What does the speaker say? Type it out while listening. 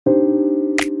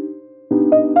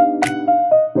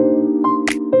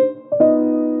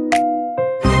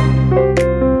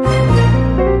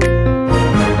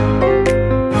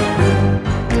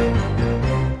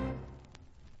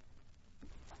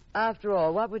After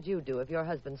all, what would you do if your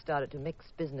husband started to mix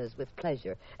business with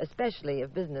pleasure, especially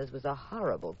if business was a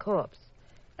horrible corpse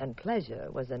and pleasure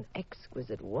was an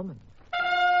exquisite woman?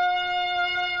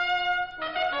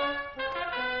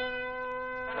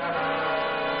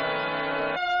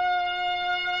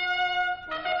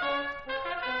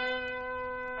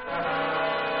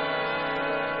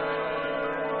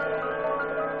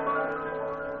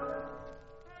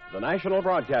 The National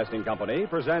Broadcasting Company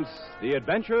presents The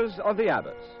Adventures of the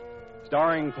Abbotts,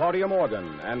 starring Claudia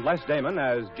Morgan and Les Damon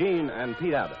as Jean and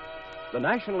Pete Abbott, the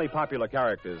nationally popular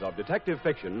characters of detective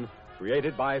fiction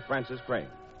created by Francis Crane.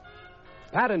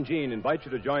 Pat and Jean invite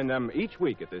you to join them each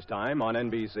week at this time on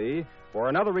NBC for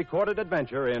another recorded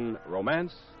adventure in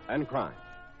romance and crime.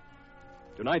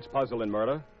 Tonight's puzzle and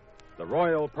murder, the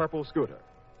Royal Purple Scooter.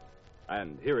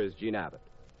 And here is Jean Abbott.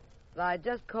 I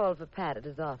just called for Pat at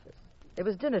his office. It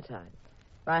was dinner time.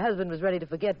 My husband was ready to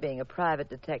forget being a private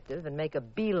detective and make a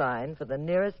beeline for the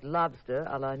nearest lobster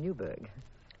a la Newburgh.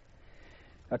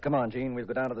 Come on, Jean. We'll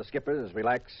go down to the skipper's,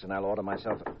 relax, and I'll order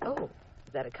myself Oh,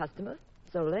 is that a customer?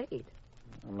 So late.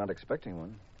 I'm not expecting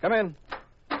one. Come in.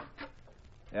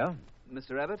 Yeah?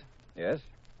 Mr. Abbott? Yes?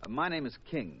 My name is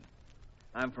King.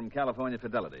 I'm from California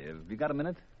Fidelity. Have you got a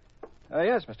minute?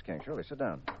 Yes, Mr. King. Surely, sit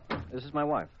down. This is my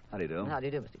wife. How do you do? How do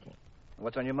you do, Mr. King?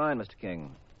 What's on your mind, Mr.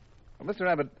 King? Well, Mr.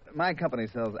 Abbott, my company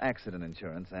sells accident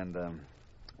insurance, and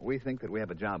we think that we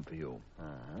have a job for you.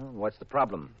 What's the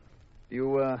problem? Do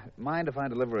you mind if I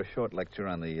deliver a short lecture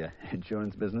on the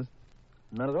insurance business?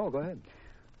 Not at all. Go ahead.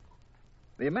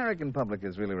 The American public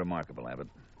is really remarkable, Abbott.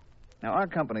 Now, our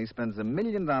company spends $1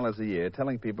 million a year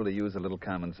telling people to use a little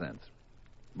common sense.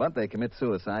 But they commit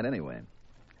suicide anyway.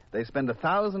 They spend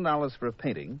 $1,000 for a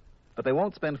painting, but they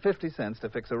won't spend 50 cents to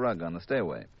fix a rug on the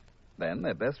stairway. Then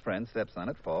their best friend steps on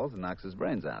it, falls, and knocks his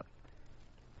brains out.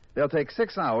 They'll take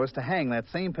 6 hours to hang that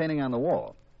same painting on the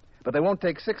wall, but they won't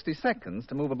take 60 seconds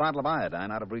to move a bottle of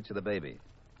iodine out of reach of the baby.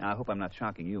 Now, I hope I'm not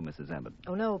shocking you, Mrs. Abbott.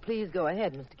 Oh, no, please go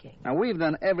ahead, Mr. King. Now, we've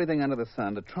done everything under the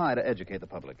sun to try to educate the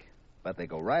public, but they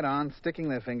go right on sticking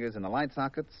their fingers in the light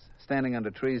sockets, standing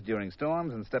under trees during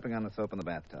storms, and stepping on the soap in the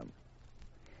bathtub.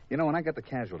 You know, when I get the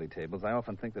casualty tables, I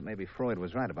often think that maybe Freud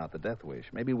was right about the death wish.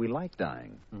 Maybe we like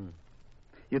dying.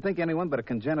 You'd think anyone but a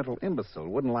congenital imbecile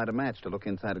wouldn't light a match to look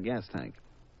inside a gas tank.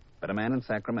 But a man in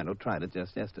Sacramento tried it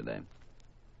just yesterday.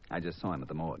 I just saw him at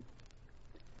the morgue.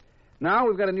 Now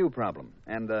we've got a new problem,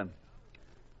 and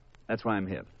that's why I'm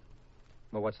here.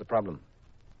 Well, what's the problem?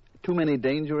 Too many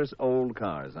dangerous old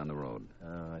cars on the road.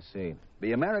 Oh, I see.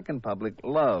 The American public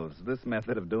loves this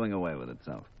method of doing away with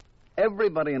itself.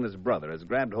 Everybody and his brother has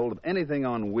grabbed hold of anything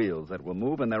on wheels that will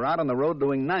move, and they're out on the road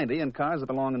doing 90 in cars that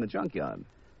belong in the junkyard.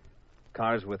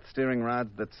 Cars with steering rods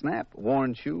that snap,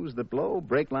 worn shoes that blow,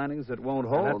 brake linings that won't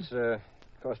hold. That's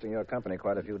costing your company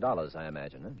quite a few dollars, I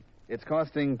imagine, huh? It's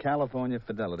costing California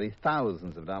Fidelity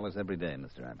thousands of dollars every day,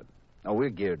 Mr. Abbott. Oh, we're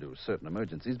geared to certain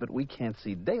emergencies, but we can't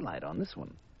see daylight on this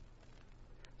one.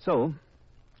 So,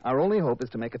 our only hope is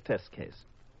to make a test case.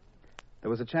 There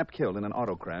was a chap killed in an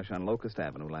auto crash on Locust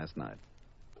Avenue last night.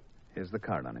 Here's the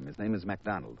card on him. His name is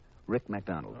MacDonald. Rick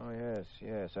MacDonald. Oh,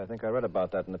 yes. I think I read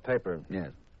about that in the paper.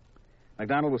 Yes.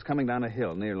 MacDonald was coming down a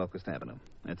hill near Locust Avenue.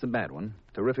 It's a bad one.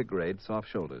 Terrific grade, soft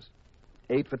shoulders.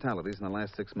 8 fatalities in the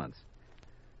last 6 months.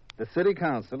 The city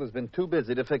council has been too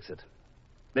busy to fix it.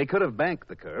 They could have banked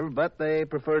the curve, but they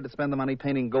preferred to spend the money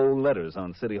painting gold letters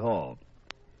on City Hall.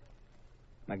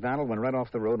 MacDonald went right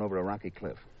off the road and over a rocky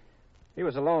cliff. He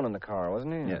was alone in the car,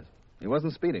 wasn't he? Yes. He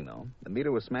wasn't speeding, though. The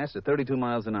meter was smashed at 32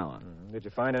 miles an hour. Did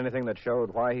you find anything that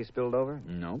showed why he spilled over?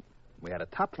 No. We had a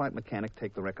top-flight mechanic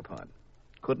take the wreck apart.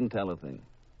 Couldn't tell a thing.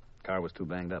 Car was too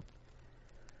banged up.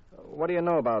 What do you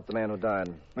know about the man who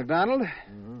died? MacDonald?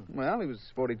 Well, he was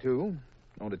 42,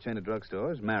 owned a chain of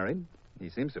drugstores, married. He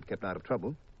seems to have kept out of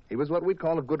trouble. He was what we'd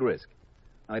call a good risk.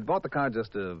 Now, he'd bought the car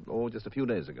just a few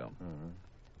days ago.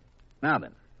 Now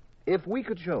then, if we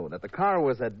could show that the car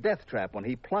was a death trap when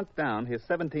he plunked down his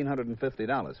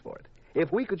 $1,750 for it,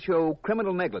 if we could show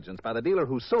criminal negligence by the dealer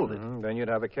who sold it... Then you'd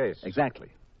have a case. Exactly.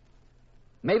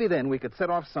 Maybe then we could set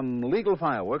off some legal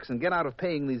fireworks and get out of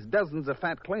paying these dozens of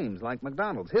fat claims like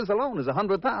MacDonald's. His alone is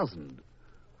 $100,000.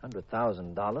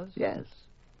 $100,000? Yes.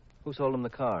 Who sold him the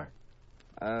car?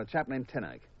 A chap named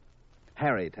Tenike.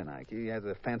 Harry Tenike. He has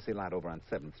a fancy lot over on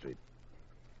 7th Street.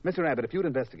 Mr. Abbott, if you'd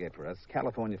investigate for us,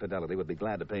 California Fidelity would be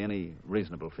glad to pay any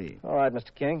reasonable fee. All right,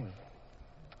 Mr. King.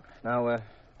 Now,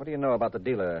 what do you know about the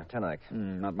dealer, Tenike?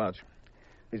 Not much.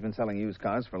 He's been selling used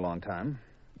cars for a long time.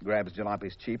 Grabs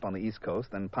jalopies cheap on the East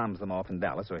Coast, then palms them off in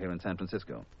Dallas or here in San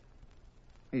Francisco.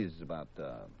 He's about,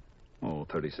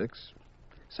 36.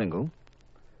 Single.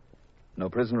 No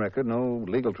prison record, no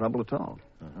legal trouble at all.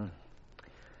 Uh-huh.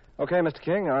 Okay, Mr.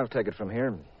 King, I'll take it from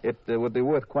here. It would be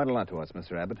worth quite a lot to us,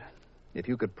 Mr. Abbott, if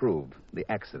you could prove the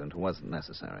accident wasn't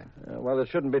necessary. Well, it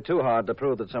shouldn't be too hard to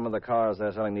prove that some of the cars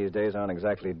they're selling these days aren't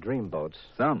exactly dreamboats.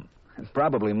 Some. And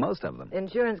probably most of them.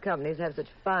 Insurance companies have such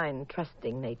fine,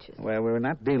 trusting natures. Well, we're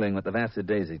not dealing with the Vassar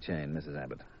Daisy chain, Mrs.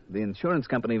 Abbott. The insurance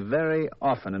company very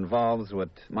often involves what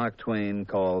Mark Twain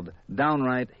called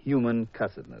downright human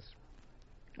cussedness.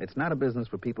 It's not a business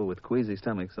for people with queasy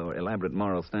stomachs or elaborate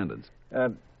moral standards.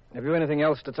 Have you anything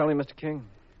else to tell me, Mr. King?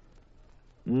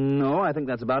 No, I think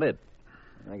that's about it.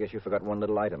 I guess you forgot one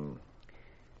little item.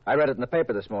 I read it in the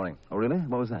paper this morning. Oh, really?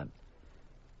 What was that?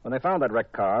 When they found that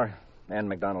wrecked car and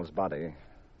MacDonald's body,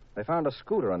 they found a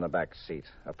scooter on the back seat,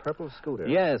 a purple scooter.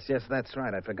 Yes, that's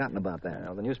right. I'd forgotten about that.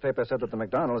 Well, the newspaper said that the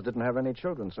MacDonalds didn't have any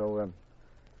children, so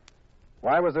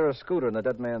why was there a scooter in the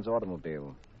dead man's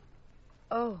automobile?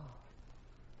 Oh,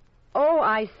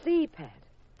 I see, Pat.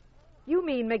 You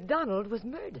mean MacDonald was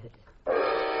murdered.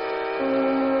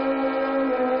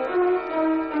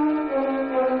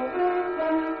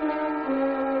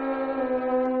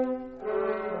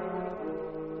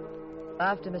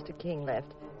 After Mr. King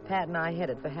left, Pat and I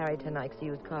headed for Harry Tenike's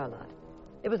used car lot.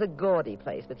 It was a gaudy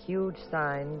place with huge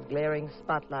signs, glaring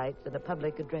spotlights, and a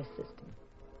public address system.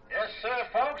 Yes, sir,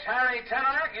 folks. Harry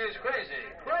Tenike is crazy.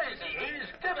 Crazy.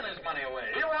 He's giving his money away.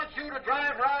 He wants you to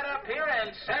drive right up here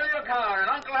and sell your car, and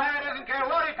Uncle Harry doesn't care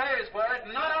what he pays for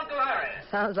it, not Uncle Harry.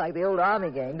 Sounds like the old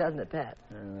Army game, doesn't it, Pat?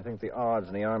 I think the odds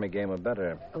in the Army game are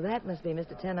better. Oh, that must be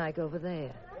Mr. Tenike over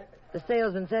there. The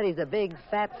salesman said he's a big,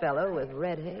 fat fellow with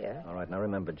red hair. All right, now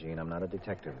remember, Gene, I'm not a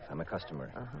detective. I'm a customer.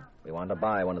 Uh-huh. We want to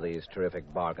buy one of these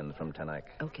terrific bargains from Tenike.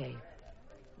 Okay.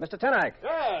 Mr. Tenike.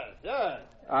 Yes.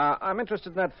 I'm interested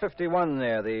in that 51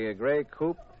 there, the gray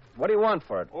coupe. What do you want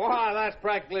for it? Why, that's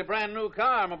practically a brand new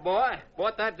car, my boy.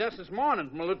 Bought that just this morning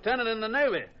from a lieutenant in the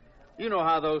Navy. You know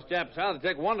how those chaps are. They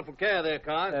take wonderful care of their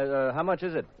cars. How much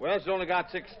is it? Well, it's only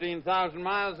got 16,000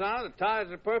 miles on it. The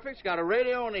tires are perfect. It's got a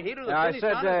radio and a heater. The I finish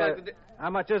said, on it's like the... how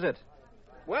much is it?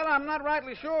 Well, I'm not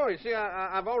rightly sure. You see,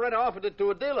 I've already offered it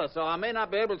to a dealer, so I may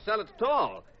not be able to sell it at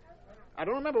all. I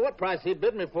don't remember what price he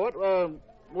bid me for it.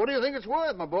 What do you think it's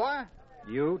worth, my boy?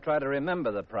 You try to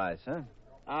remember the price, huh?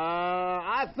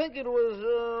 I think it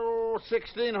was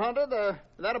 $1,600. Is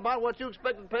that about what you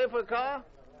expected to pay for a car?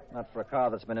 Not for a car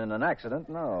that's been in an accident,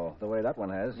 no, the way that one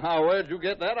has. Now, where'd you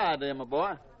get that idea, my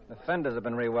boy? The fenders have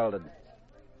been rewelded.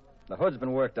 The hood's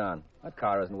been worked on. That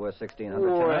car isn't worth $1,600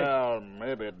 tonight. Well,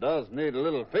 maybe it does need a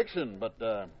little fixing, but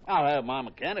I'll have my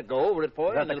mechanic go over it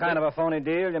for Is you. that the kind of a phony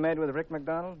deal you made with Rick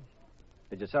MacDonald?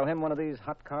 Did you sell him one of these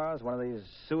hot cars, one of these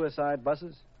suicide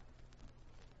buses?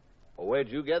 Well, where'd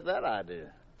you get that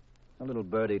idea? A little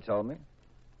birdie told me.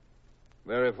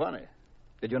 Very funny.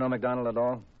 Did you know MacDonald at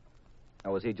all?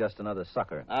 Or was he just another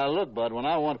sucker? Now, look, Bud, when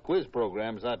I want quiz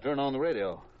programs, I turn on the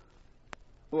radio.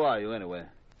 Who are you, anyway?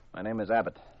 My name is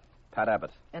Abbott. Pat Abbott.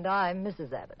 And I'm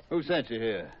Mrs. Abbott. Who sent you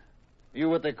here? You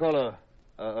what they call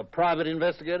a private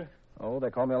investigator? Oh, they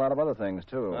call me a lot of other things,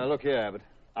 too. Well, look here, Abbott.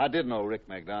 I did know Rick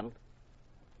MacDonald.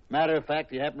 Matter of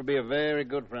fact, he happened to be a very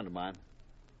good friend of mine.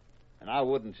 And I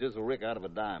wouldn't chisel Rick out of a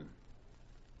dime.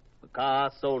 The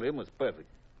car I sold him was perfect.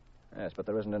 Yes, but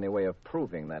there isn't any way of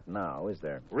proving that now, is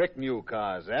there? Rick knew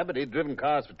cars, Abbott. He'd driven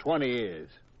cars for 20 years.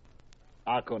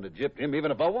 I couldn't have gypped him even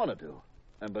if I wanted to.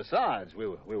 And besides, we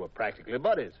were practically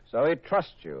buddies. So he'd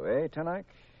trust you, eh, Tenike?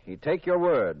 He'd take your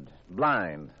word,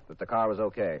 blind, that the car was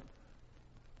okay.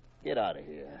 Get out of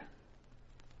here.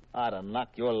 I'd have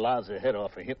knocked your lousy head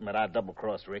off for hinting that I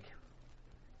double-crossed Rick.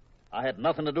 I had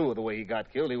nothing to do with the way he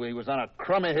got killed. He was on a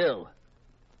crummy hill.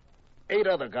 8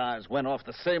 other guys went off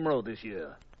the same road this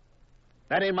year.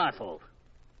 That ain't my fault.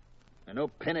 And no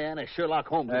penny ante Sherlock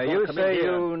Holmes. You say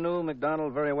you knew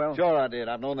MacDonald very well? Sure I did.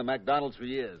 I've known the MacDonalds for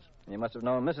years. You must have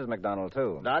known Mrs. MacDonald,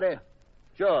 too. Dottie?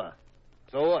 Sure.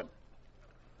 So what?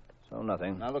 So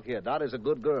nothing. Now, look here. Dottie's a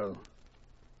good girl.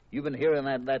 You've been hearing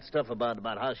that stuff about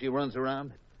how she runs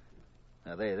around?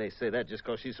 Now, they say that just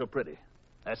because she's so pretty.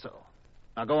 That's all.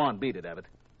 Now, go on. Beat it, Abbott.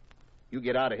 You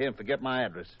get out of here and forget my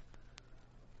address.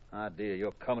 Ah, dear,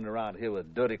 you're coming around here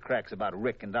with dirty cracks about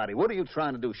Rick and Dottie. What are you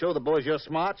trying to do? Show the boys you're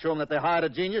smart? Show them that they hired a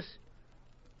genius?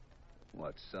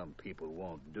 What some people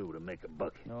won't do to make a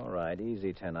buck. All right,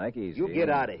 easy, Tenike, easy. You get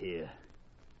out of here.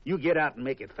 You get out and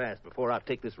make it fast before I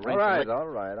take this wrench. All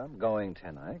right, I'm going,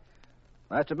 Tenike.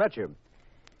 Nice to meet you.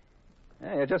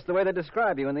 Yeah, you're just the way they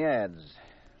describe you in the ads.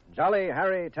 Jolly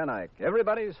Harry Tenike,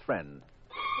 everybody's friend.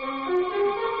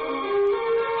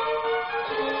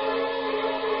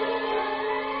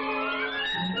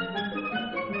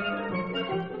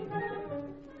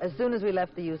 soon as we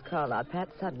left the used car lot, Pat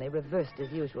suddenly reversed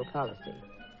his usual policy.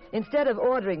 Instead of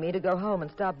ordering me to go home and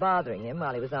stop bothering him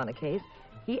while he was on a case,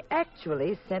 he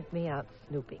actually sent me out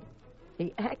snooping.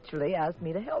 He actually asked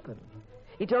me to help him.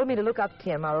 He told me to look up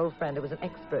Tim, our old friend who was an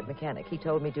expert mechanic. He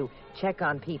told me to check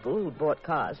on people who'd bought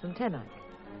cars from Tenike.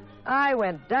 I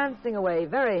went dancing away,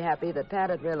 very happy that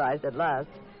Pat had realized at last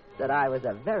that I was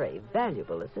a very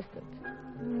valuable assistant.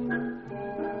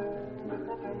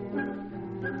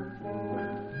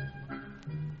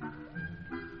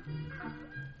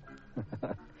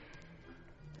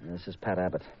 This is Pat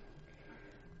Abbott.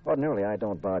 Ordinarily, I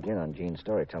don't barge in on Jean's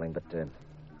storytelling, but,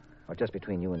 just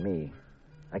between you and me,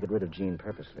 I got rid of Jean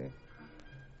purposely.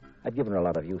 I'd given her a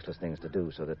lot of useless things to do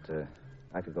so that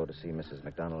I could go to see Mrs.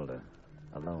 MacDonald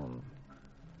alone.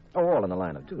 Oh, all in the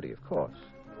line of duty, of course.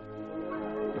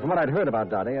 But from what I'd heard about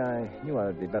Dottie, I knew I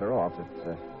would be better off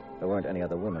if there weren't any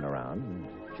other women around, and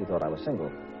she thought I was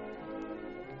single.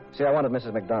 See, I wanted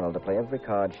Mrs. MacDonald to play every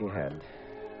card she had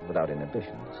without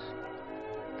inhibitions.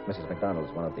 Mrs.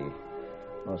 MacDonald's one of the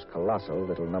most colossal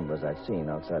little numbers I'd seen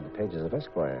outside the pages of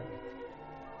Esquire.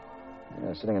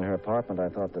 Sitting in her apartment, I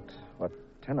thought that what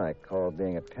Tenike called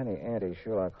being a penny ante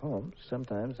Sherlock Holmes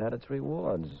sometimes had its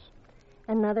rewards.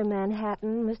 Another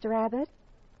Manhattan, Mr. Abbott?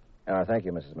 Thank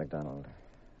you, Mrs. MacDonald.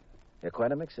 You're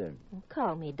quite a mixer.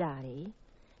 Call me Dottie.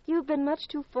 You've been much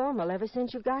too formal ever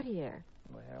since you got here.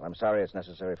 Well, I'm sorry it's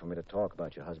necessary for me to talk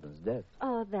about your husband's death.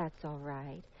 Oh, that's all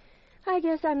right. I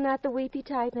guess I'm not the weepy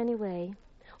type anyway.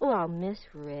 Oh, I'll miss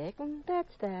Rick.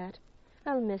 That's that.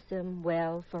 I'll miss him,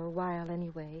 well, for a while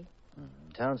anyway.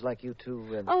 Sounds like you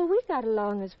two... Oh, we got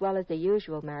along as well as the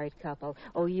usual married couple.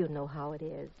 Oh, you know how it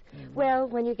is. Mm-hmm. Well,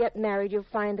 when you get married, you'll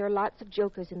find there are lots of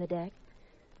jokers in the deck.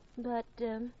 But,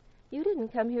 you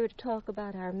didn't come here to talk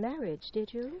about our marriage,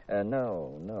 did you?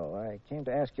 No. I came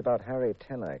to ask you about Harry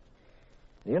Tenike.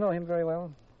 Do you know him very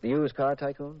well? The used car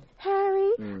tycoon?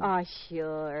 Harry? Oh,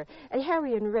 sure.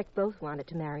 Harry and Rick both wanted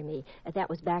to marry me. That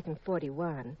was back in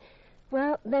 41.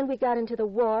 Well, then we got into the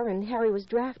war, and Harry was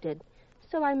drafted.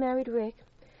 So I married Rick.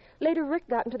 Later, Rick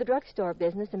got into the drugstore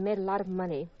business and made a lot of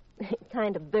money. It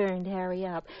kind of burned Harry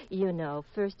up. You know,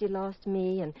 first he lost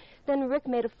me, and then Rick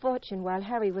made a fortune while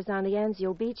Harry was on the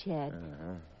Anzio beachhead.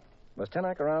 Uh-huh. Was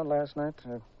Tenike around last night,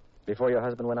 before your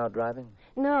husband went out driving?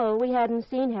 No, we hadn't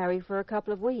seen Harry for a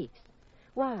couple of weeks.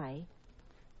 Why?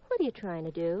 What are you trying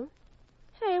to do?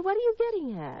 Hey, what are you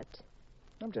getting at?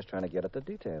 I'm just trying to get at the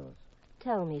details.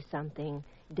 Tell me something,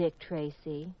 Dick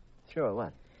Tracy. Sure,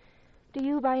 what? Do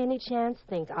you by any chance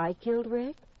think I killed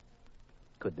Rick?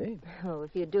 Could be. Oh,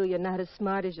 if you do, you're not as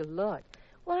smart as you look.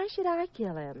 Why should I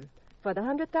kill him? For the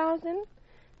 100,000?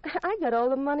 I got all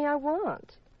the money I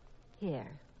want. Here,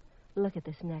 look at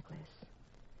this necklace.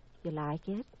 You like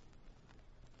it?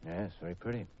 Yes, very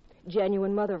pretty.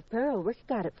 Genuine mother of pearl. Rick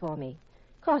got it for me.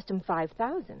 Cost him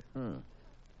 5,000.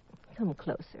 Come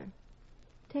closer.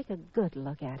 Take a good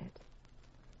look at it.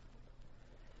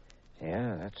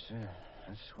 Yeah, that's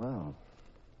swell.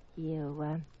 You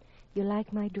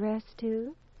like my dress,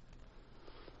 too?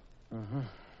 Uh-huh.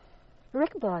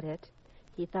 Rick bought it.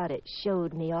 He thought it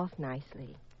showed me off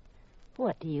nicely.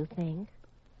 What do you think?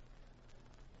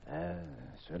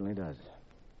 Certainly does.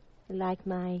 Like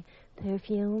my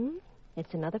perfume?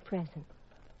 It's another present.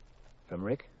 From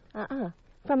Rick?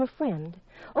 From a friend.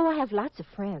 Oh, I have lots of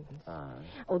friends.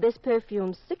 Oh, this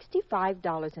perfume's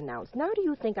 $65 an ounce. Now, do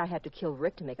you think I had to kill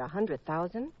Rick to make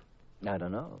 100,000? I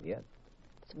don't know yet.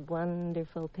 It's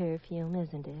wonderful perfume,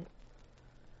 isn't it?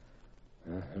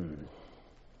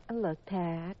 Look,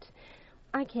 Pat,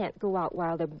 I can't go out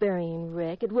while they're burying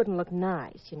Rick. It wouldn't look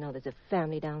nice. You know, there's a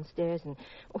family downstairs, and,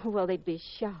 well, they'd be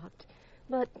shocked.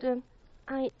 But,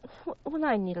 I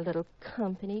need a little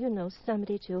company, you know,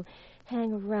 somebody to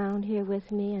hang around here with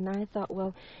me, and I thought,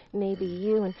 well, maybe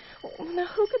you and... Now,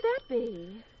 who could that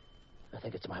be? I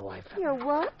think it's my wife. Your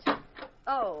what?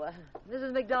 Oh,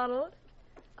 Mrs. MacDonald?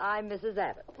 I'm Mrs.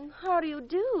 Abbott. How do you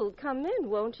do? Come in,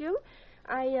 won't you?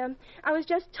 I was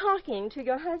just talking to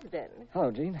your husband.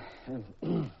 Hello, Jean.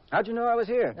 How'd you know I was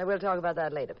here? We'll talk about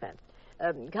that later, Pat.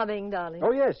 Coming, darling?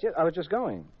 Oh, yes, I was just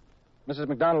going. Mrs.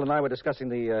 MacDonald and I were discussing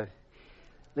the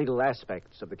legal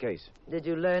aspects of the case. Did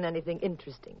you learn anything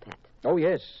interesting, Pat? Oh,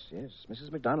 yes.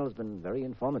 Mrs. MacDonald has been very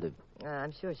informative.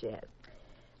 I'm sure she has.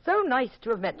 So nice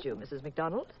to have met you, Mrs.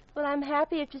 MacDonald. Well, I'm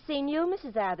happier to see you,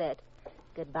 Mrs. Abbott.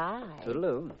 Goodbye.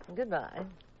 Toodaloo. Goodbye.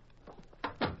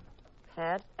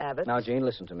 Pat Abbott. Now, Jean,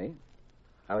 listen to me.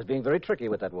 I was being very tricky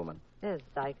with that woman. Yes,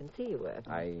 I can see you were.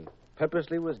 I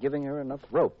purposely was giving her enough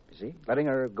rope, you see, letting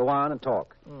her go on and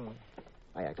talk.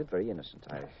 I acted very innocent.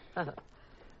 I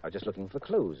was just looking for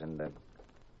clues, and...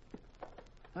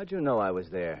 how'd you know I was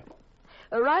there?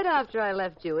 Right after I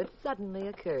left you, it suddenly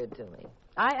occurred to me.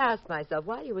 I asked myself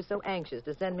why you were so anxious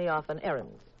to send me off on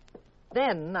errands.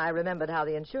 Then I remembered how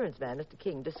the insurance man, Mr.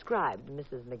 King, described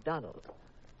Mrs. MacDonald.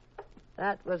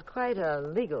 That was quite a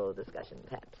legal discussion,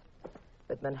 Pat.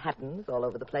 With Manhattans all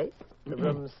over the place, the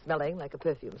room smelling like a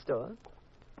perfume store.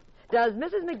 Does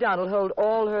Mrs. MacDonald hold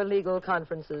all her legal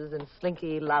conferences in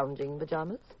slinky lounging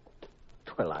pajamas?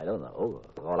 Well, I don't know.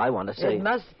 All I want to say... It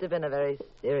must have been a very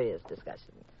serious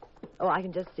discussion. Oh, I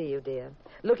can just see you, dear,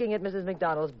 looking at Mrs.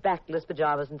 MacDonald's backless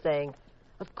pajamas and saying,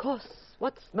 of course,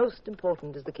 what's most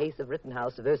important is the case of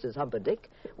Rittenhouse versus Humperdinck,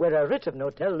 where a writ of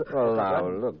notel... Well, now,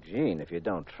 look, Jean, if you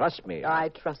don't trust me... I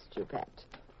trust you, Pat.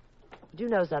 Do you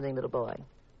know something, little boy?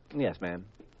 Yes, ma'am.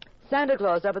 Santa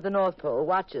Claus up at the North Pole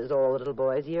watches all the little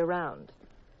boys year-round.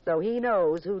 So he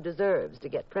knows who deserves to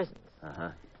get presents. Uh-huh.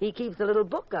 He keeps a little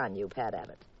book on you, Pat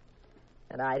Abbott.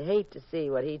 And I'd hate to see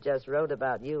what he just wrote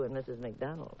about you and Mrs.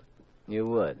 MacDonald. You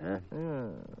would, huh?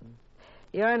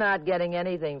 You're not getting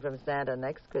anything from Santa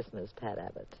next Christmas, Pat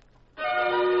Abbott.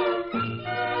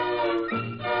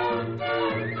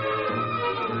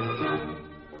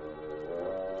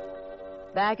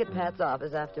 Back at Pat's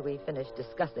office after we finished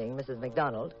discussing Mrs.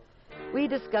 MacDonald, we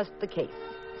discussed the case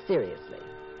seriously.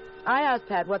 I asked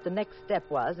Pat what the next step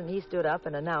was, and he stood up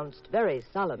and announced very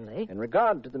solemnly... In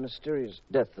regard to the mysterious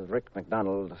death of Rick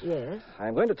MacDonald... Yes?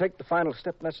 I'm going to take the final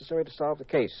step necessary to solve the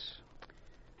case.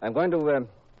 I'm going to,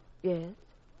 Yes?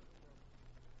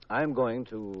 I'm going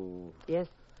to... Yes?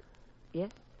 Yes?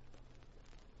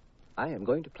 I am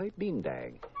going to play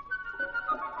beanbag.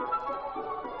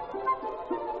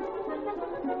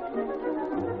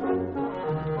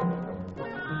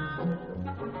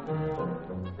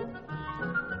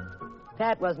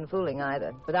 Pat wasn't fooling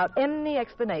either. Without any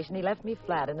explanation, he left me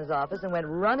flat in his office and went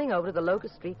running over to the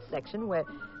Locust Street section where,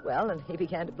 and he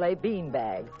began to play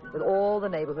beanbag with all the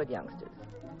neighborhood youngsters.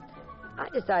 I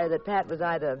decided that Pat was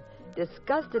either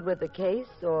disgusted with the case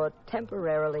or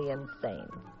temporarily insane.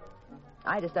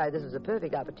 I decided this was a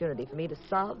perfect opportunity for me to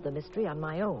solve the mystery on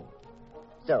my own.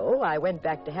 So I went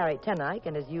back to Harry Tenike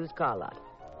and his used car lot.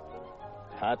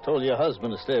 I told your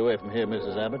husband to stay away from here,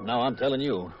 Mrs. Abbott. Now I'm telling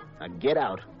you. Now get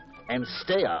out and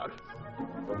stay out.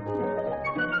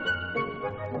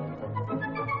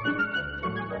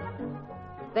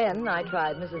 Then I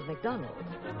tried Mrs. MacDonald.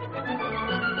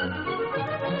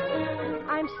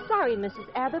 I'm sorry, Mrs.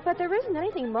 Abbott, but there isn't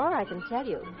anything more I can tell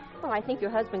you. Well, I think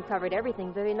your husband covered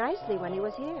everything very nicely when he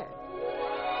was here.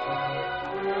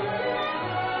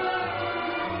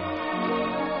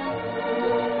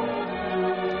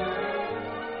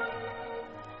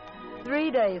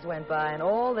 3 days went by, and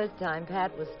all this time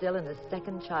Pat was still in his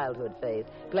second childhood phase,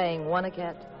 playing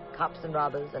one-a-cat, cops and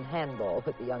robbers, and handball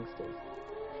with the youngsters.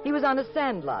 He was on a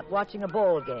sandlot watching a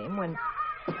ball game when...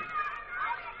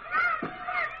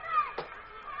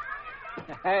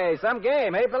 Hey, some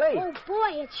game, eh, Billy? Oh,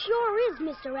 boy, it sure is,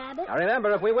 Mr. Abbott. Now,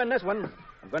 remember, if we win this one,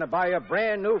 I'm going to buy you a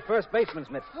brand new first baseman's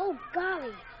mitt. Oh,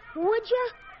 golly. Would you?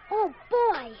 Oh,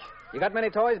 boy. You got many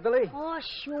toys, Billy? Oh,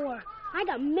 sure. I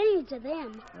got millions of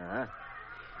them. Uh-huh.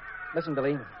 Listen,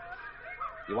 Billy,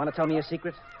 you want to tell me a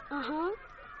secret? Uh-huh.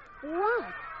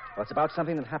 What? Well, it's about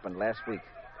something that happened last week.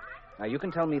 Now, you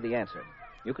can tell me the answer.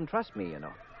 You can trust me, you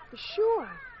know. Sure.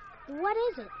 What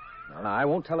is it? Well, now, I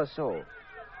won't tell a soul.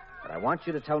 But I want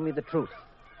you to tell me the truth.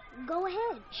 Go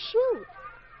ahead. Shoot.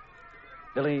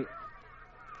 Billy,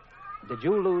 did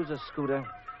you lose a scooter?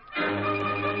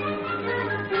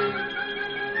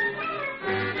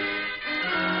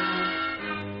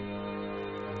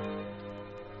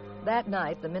 That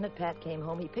night, the minute Pat came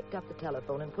home, he picked up the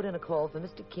telephone and put in a call for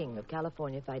Mr. King of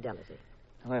California Fidelity.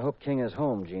 Well, I hope King is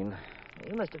home, Gene.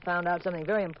 You must have found out something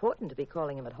very important to be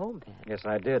calling him at home, Pat. Yes,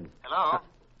 I did. Hello?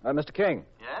 Mr. King.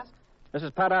 Yes? This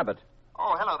is Pat Abbott.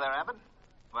 Oh, hello there, Abbott.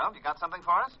 Well, you got something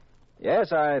for us?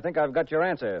 Yes, I think I've got your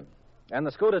answer. And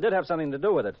the scooter did have something to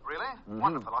do with it. Really? Mm-hmm.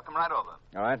 Wonderful. I'll come right over.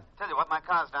 All right. Tell you what, my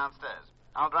car's downstairs.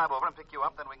 I'll drive over and pick you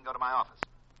up, then we can go to my office.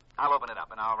 I'll open it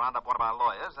up, and I'll round up one of our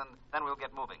lawyers, and then we'll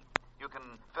get moving. You can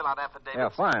fill out affidavits. Yeah,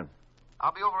 fine.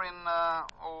 I'll be over in, I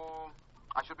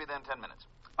should be there in 10 minutes.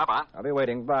 Bye-bye. I'll be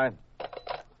waiting. Bye.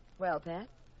 Well, Pat,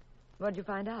 what'd you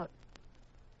find out?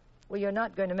 Well, you're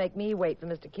not going to make me wait for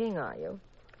Mr. King, are you?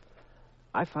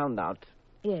 I found out.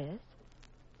 Yes?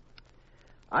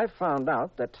 I found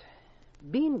out that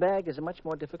beanbag is a much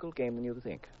more difficult game than you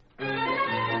think.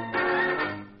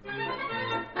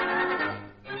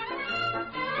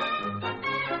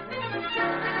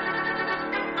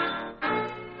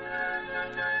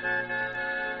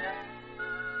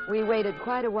 We waited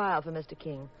quite a while for Mr.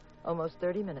 King, almost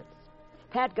 30 minutes.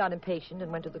 Pat got impatient and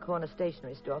went to the corner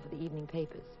stationery store for the evening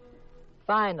papers.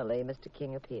 Finally, Mr.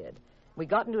 King appeared. We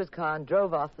got into his car and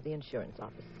drove off for the insurance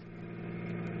office.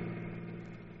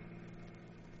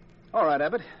 All right,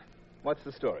 Abbott. What's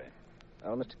the story?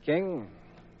 Well, Mr. King,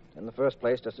 in the first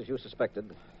place, just as you suspected,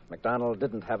 MacDonald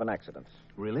didn't have an accident.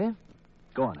 Really?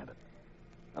 Go on, Abbott.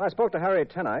 Well, I spoke to Harry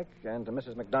Tenike and to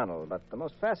Mrs. MacDonald, but the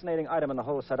most fascinating item in the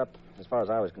whole setup, as far as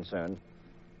I was concerned,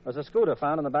 was a scooter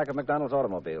found in the back of MacDonald's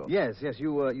automobile. Yes.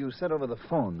 You said over the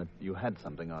phone that you had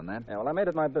something on that. Yeah, well, I made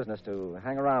it my business to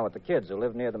hang around with the kids who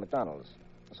lived near the MacDonalds.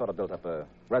 I sort of built up a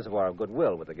reservoir of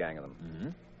goodwill with the gang of them. Mm-hmm.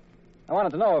 I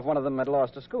wanted to know if one of them had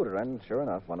lost a scooter, and sure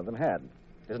enough, one of them had.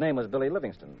 His name was Billy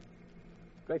Livingston.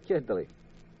 Great kid, Billy.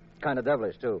 Kind of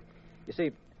devilish, too. You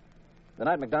see, the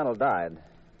night MacDonald died,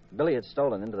 Billy had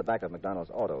stolen into the back of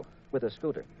MacDonald's auto with his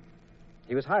scooter.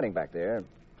 He was hiding back there,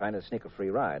 trying to sneak a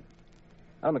free ride.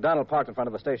 Well, MacDonald parked in front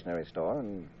of a stationery store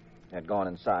and had gone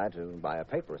inside to buy a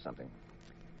paper or something.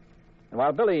 And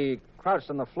while Billy crouched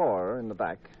on the floor in the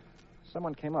back,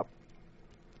 someone came up.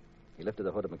 He lifted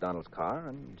the hood of MacDonald's car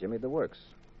and jimmied the works.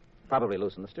 Probably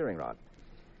loosened the steering rod.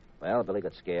 Well, Billy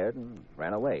got scared and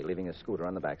ran away, leaving his scooter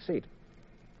on the back seat.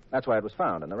 That's why it was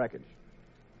found in the wreckage.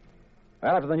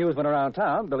 Well, after the news went around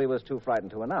town, Billy was too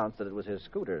frightened to announce that it was his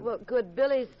scooter. Well, could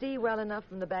Billy see well enough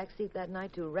from the back seat that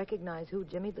night to recognize who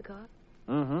jimmied the car?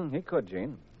 Mm-hmm. He could,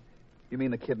 Gene. You mean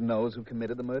the kid knows who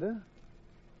committed the murder?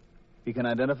 He can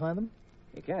identify them?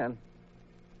 He can.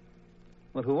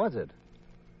 Well, who was it?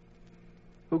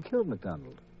 Who killed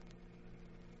MacDonald?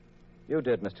 You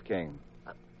did, Mr. King.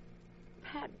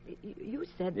 Pat, you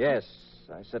said... Yes,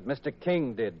 I said Mr.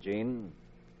 King did, Gene.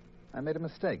 I made a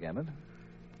mistake, Abbott.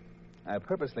 I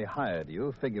purposely hired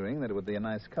you, figuring that it would be a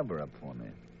nice cover-up for me.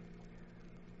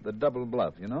 The double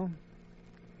bluff, you know?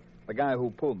 The guy who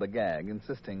pulled the gag,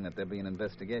 insisting that there be an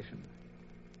investigation.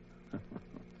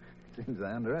 Seems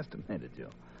I underestimated you.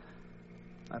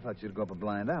 I thought you'd go up a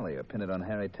blind alley or pin it on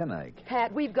Harry Tenike.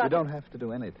 Pat, we've got... You don't have to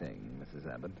do anything,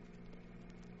 Mrs. Abbott.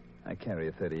 I carry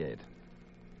a .38.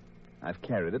 I've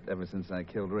carried it ever since I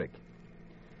killed Rick.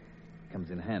 Comes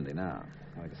in handy now.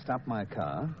 I can stop my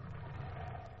car.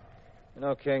 You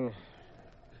know, King,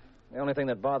 the only thing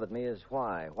that bothered me is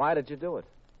why. Why did you do it?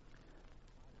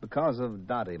 Because of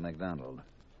Dottie MacDonald.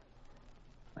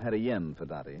 I had a yen for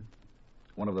Dottie.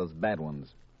 One of those bad ones.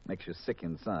 Makes you sick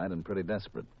inside and pretty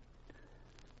desperate.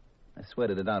 I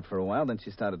sweated it out for a while, then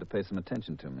she started to pay some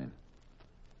attention to me.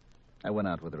 I went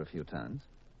out with her a few times.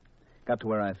 Got to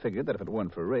where I figured that if it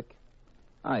weren't for Rick,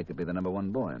 I could be the number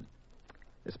one boy.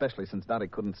 Especially since Dottie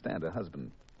couldn't stand her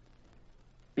husband.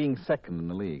 Being second in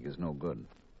the league is no good.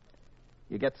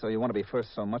 You get so you want to be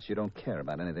first so much you don't care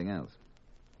about anything else.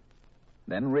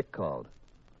 Then Rick called.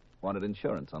 Wanted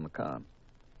insurance on the car.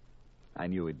 I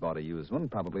knew he'd bought a used one,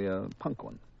 probably a punk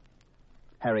one.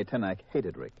 Harry Tenike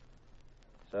hated Rick.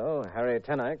 So, Harry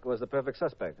Tenike was the perfect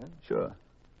suspect, huh? Sure.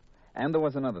 And there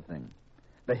was another thing.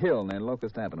 The hill near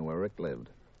Locust Avenue where Rick lived.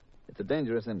 It's a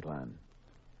dangerous incline.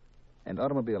 And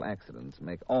automobile accidents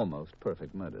make almost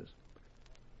perfect murders.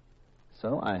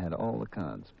 So I had all the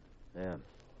cards. Yeah.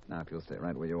 Now, if you'll stay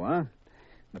right where you are.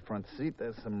 In the front seat,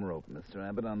 there's some rope, Mr.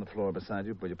 Abbott, on the floor beside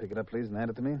you. Will you pick it up, please, and hand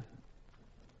it to me?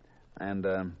 And,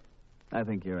 I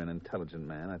think you're an intelligent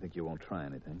man. I think you won't try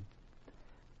anything.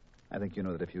 I think you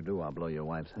know that if you do, I'll blow your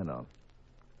wife's head off.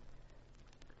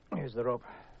 Here's the rope.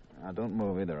 Now, don't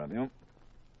move either of you.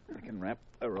 I can wrap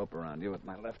a rope around you with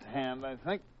my left hand, I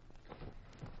think.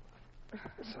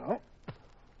 So,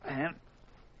 and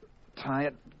tie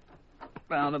it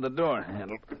down to the door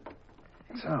handle.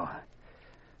 So,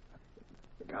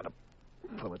 gotta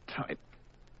pull it tight.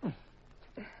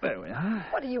 There we are.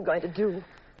 What are you going to do?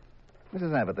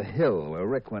 Mrs. Abbott, the hill where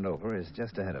Rick went over is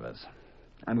just ahead of us.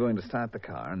 I'm going to start the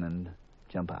car and then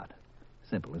jump out.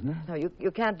 Simple, isn't it? No,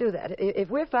 you can't do that. If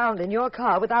we're found in your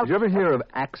car without... Did you ever hear of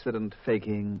accident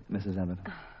faking, Mrs. Abbott?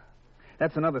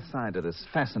 That's another side to this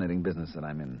fascinating business that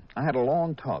I'm in. I had a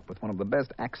long talk with one of the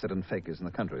best accident fakers in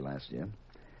the country last year.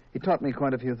 He taught me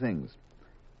quite a few things.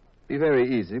 It'd be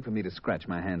very easy for me to scratch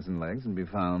my hands and legs and be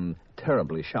found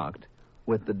terribly shocked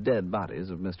with the dead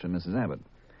bodies of Mr. and Mrs. Abbott.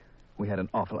 We had an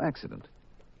awful accident.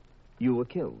 You were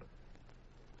killed.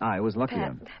 I was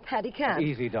luckier. Pat, he can't.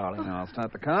 Easy, darling. Now, I'll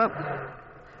start the car.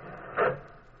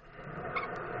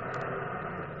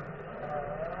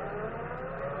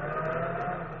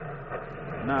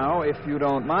 Now, if you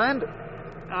don't mind,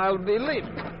 I'll be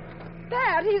leaving.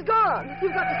 Pat, he's gone.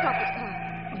 You've got to stop this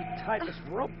car. You tied this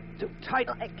rope too tight.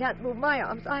 I can't move my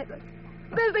arms either.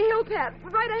 There's the hill, Pat,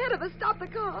 right ahead of us. Stop the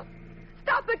car.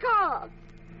 Stop the car.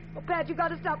 Oh, Pat, you've got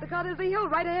to stop the car. There's the hill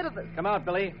right ahead of us. Come out,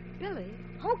 Billy.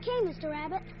 Okay, Mr.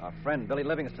 Abbott. Our friend Billy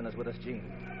Livingston is with us, Gene.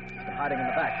 He's been hiding in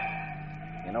the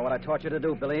back. You know what I taught you to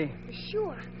do, Billy?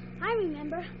 Sure. I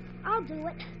remember. I'll do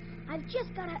it. I've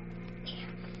just got to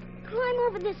climb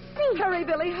over this seat. Hurry,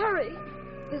 Billy, hurry.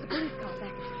 There's a police car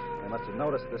back. They must have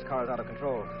noticed this car's out of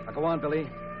control. Now, go on, Billy.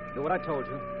 Do what I told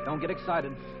you. Don't get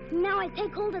excited. Now I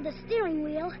take hold of the steering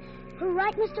wheel.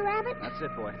 Right, Mr. Abbott? That's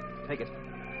it, boy. Take it.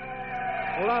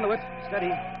 Hold on to it.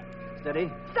 Steady.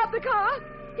 Steady. Stop the car.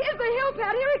 Here's the hill,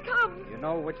 Pat. Here it comes. You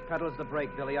know which pedal's the brake,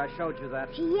 Billy. I showed you that.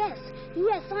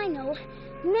 Yes, I know.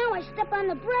 Now I step on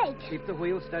the brake. Keep the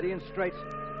wheel steady and straight.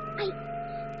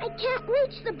 I can't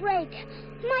reach the brake.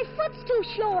 My foot's too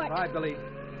short. Try, Billy.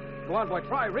 Go on, boy.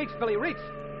 Try. Reach, Billy. Reach.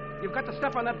 You've got to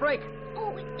step on that brake.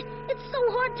 Oh, it's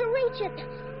so hard to reach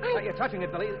it. You're touching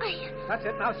it, Billy. That's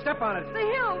it. Now step on it. The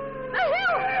hill. The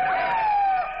hill.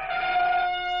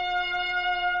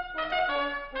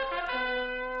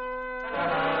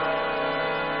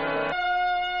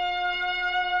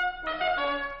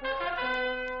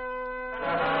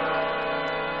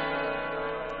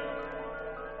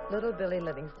 Little Billy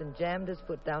Livingston jammed his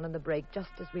foot down on the brake just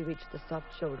as we reached the soft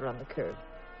shoulder on the curve.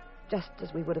 Just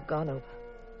as we would have gone over.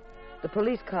 The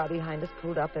police car behind us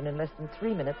pulled up, and in less than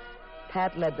 3 minutes,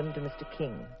 Pat led them to Mr.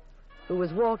 King, who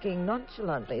was walking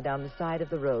nonchalantly down the side of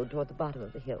the road toward the bottom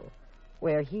of the hill,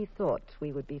 where he thought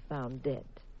we would be found dead.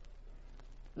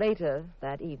 Later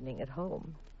that evening at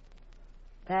home,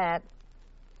 Pat,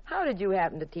 how did you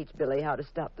happen to teach Billy how to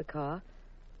stop the car?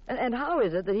 And how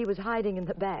is it that he was hiding in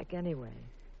the back anyway?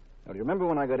 Well, do you remember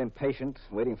when I got impatient,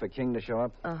 waiting for King to show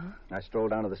up? Uh-huh. I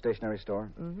strolled down to the stationery store.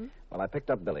 Mm-hmm. Well, I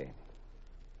picked up Billy.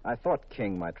 I thought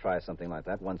King might try something like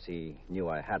that once he knew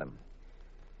I had him.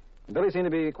 Billy seemed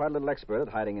to be quite a little expert at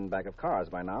hiding in back of cars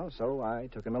by now, so I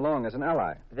took him along as an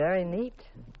ally. Very neat.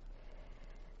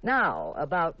 Now,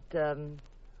 about,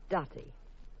 Dottie.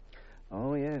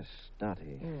 Oh, yes,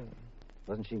 Dottie.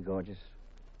 Wasn't she gorgeous?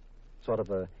 Sort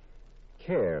of a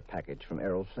care package from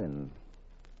Errol Flynn.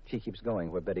 She keeps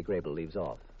going where Betty Grable leaves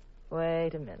off.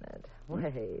 Wait a minute.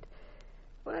 Wait.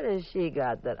 What has she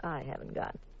got that I haven't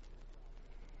got?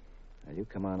 Now, you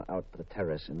come on out to the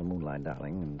terrace in the moonlight,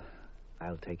 darling, and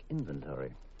I'll take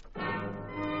inventory.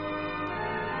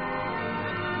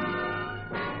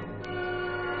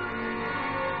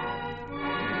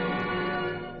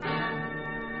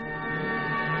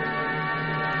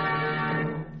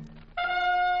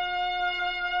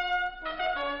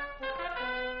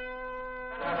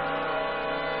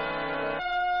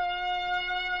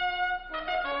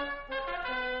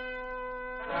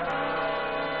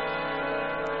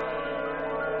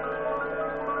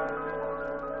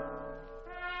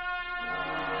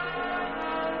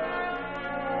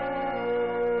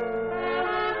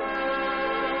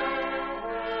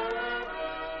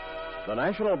 The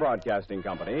National Broadcasting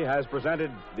Company has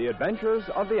presented The Adventures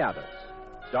of the Abbotts,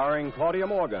 starring Claudia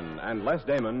Morgan and Les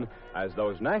Damon as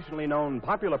those nationally known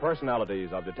popular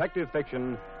personalities of detective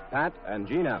fiction, Pat and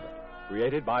Jean Abbott,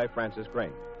 created by Francis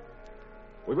Crane.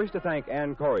 We wish to thank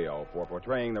Ann Corio for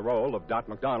portraying the role of Dot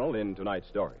MacDonald in tonight's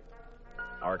story.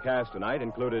 Our cast tonight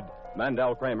included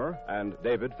Mandel Kramer and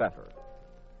David Pfeffer.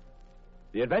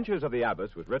 The Adventures of the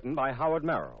Abbotts was written by Howard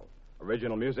Merrill.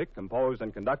 Original music composed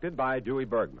and conducted by Dewey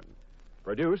Bergman.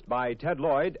 Produced by Ted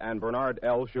Lloyd and Bernard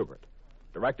L. Schubert.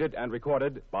 Directed and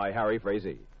recorded by Harry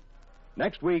Frazee.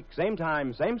 Next week, same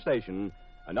time, same station,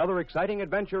 another exciting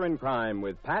adventure in crime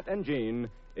with Pat and Jean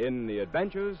in The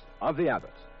Adventures of the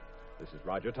Abbotts. This is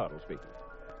Roger Tuttle speaking.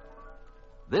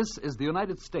 This is the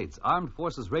United States Armed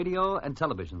Forces Radio and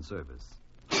Television Service.